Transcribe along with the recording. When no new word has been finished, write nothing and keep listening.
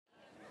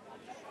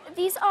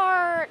These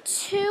are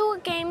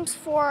 2 games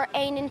for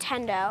a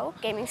Nintendo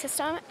gaming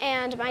system,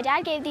 and my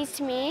dad gave these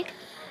to me.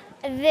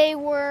 They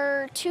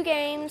were 2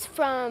 games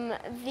from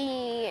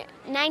the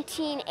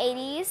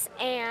 1980s,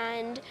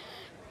 and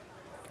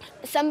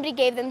somebody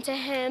gave them to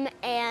him,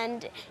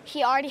 and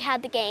he already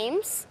had the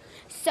games,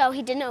 so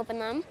he didn't open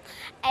them.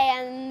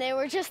 And they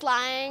were just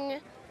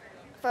lying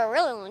for a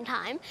really long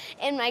time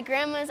in my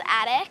grandma's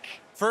attic.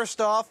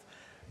 First off,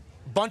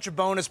 bunch of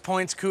bonus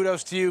points,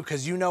 kudos to you,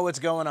 because you know what's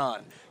going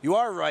on. You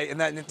are right in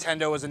that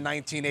Nintendo was a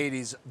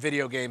 1980s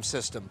video game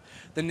system.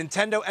 The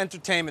Nintendo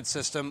Entertainment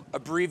System,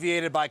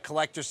 abbreviated by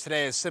collectors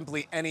today as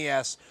simply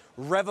NES,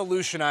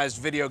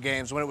 revolutionized video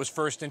games when it was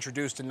first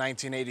introduced in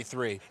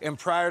 1983. And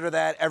prior to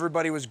that,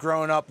 everybody was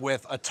growing up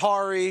with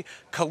Atari,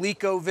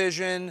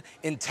 ColecoVision,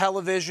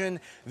 Intellivision,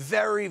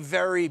 very,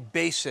 very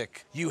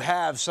basic. You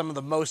have some of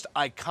the most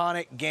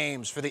iconic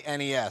games for the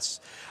NES.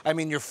 I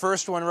mean, your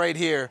first one right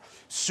here,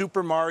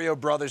 Super Mario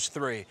Bros.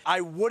 3. I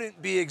wouldn't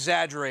be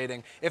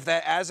exaggerating if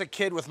that, as a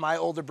kid with my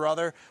older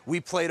brother, we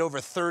played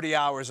over 30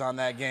 hours on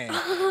that game.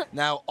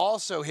 Now,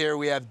 also here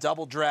we have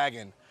Double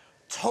Dragon.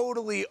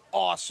 Totally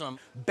awesome,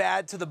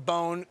 bad to the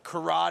bone,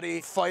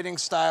 karate, fighting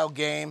style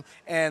game.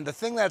 And the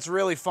thing that's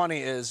really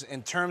funny is,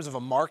 in terms of a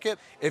market,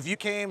 if you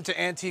came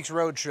to Antiques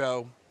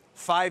Roadshow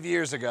 5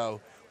 years ago,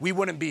 we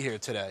wouldn't be here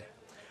today.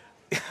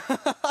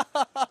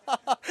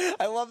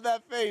 I love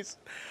that face.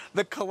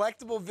 The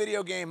collectible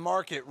video game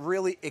market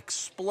really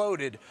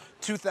exploded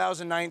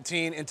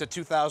 2019 into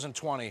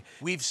 2020.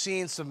 We've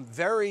seen some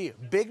very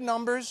big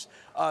numbers,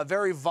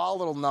 very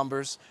volatile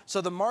numbers,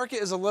 so the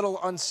market is a little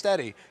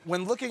unsteady.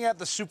 When looking at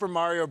the Super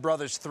Mario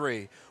Bros.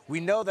 3, we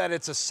know that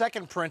it's a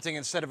second printing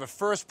instead of a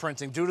first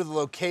printing due to the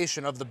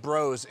location of the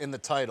Bros in the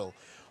title.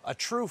 A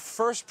true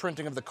first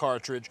printing of the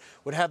cartridge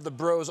would have the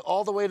Bros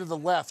all the way to the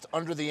left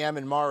under the M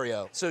in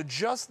Mario. So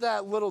just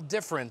that little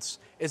difference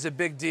is a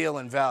big deal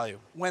in value.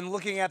 When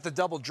looking at the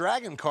Double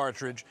Dragon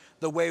cartridge,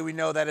 the way we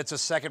know that it's a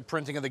second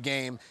printing of the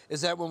game is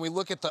that when we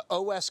look at the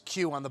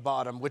OSQ on the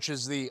bottom, which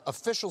is the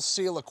official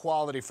seal of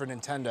quality for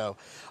Nintendo,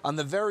 on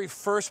the very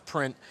first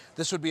print,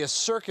 this would be a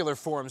circular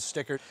form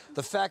sticker.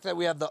 The fact that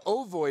we have the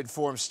ovoid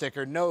form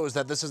sticker knows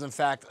that this is in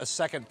fact a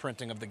second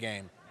printing of the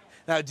game.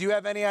 Now, do you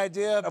have any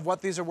idea of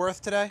what these are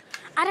worth today?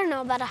 I don't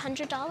know, about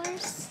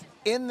 $100?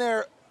 In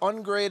their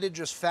ungraded,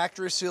 just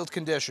factory sealed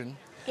condition,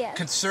 Yes.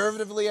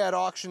 Conservatively at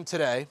auction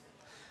today,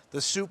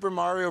 the Super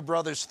Mario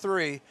Bros.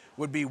 3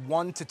 would be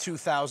 $1,000 to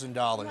 $2,000.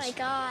 Oh my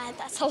God,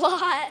 that's a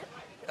lot.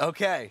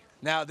 Okay,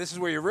 now this is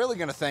where you're really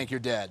gonna thank your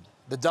dad.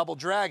 The Double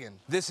Dragon.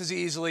 This is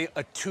easily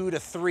a $2,000 to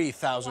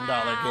 $3,000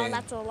 wow, game.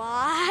 that's a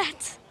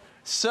lot.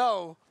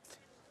 So,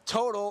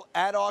 total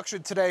at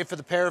auction today for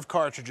the pair of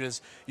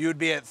cartridges, you would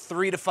be at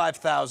 $3,000 to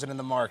 $5,000 in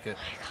the market.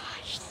 Oh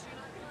my gosh,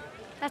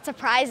 that's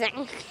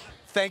surprising.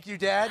 Thank you,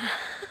 Dad.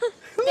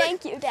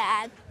 Thank you,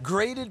 Dad.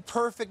 Graded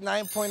perfect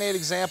 9.8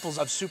 examples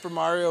of Super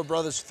Mario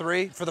Bros.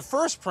 3 for the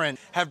first print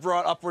have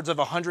brought upwards of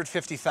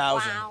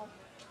 $150,000. Wow.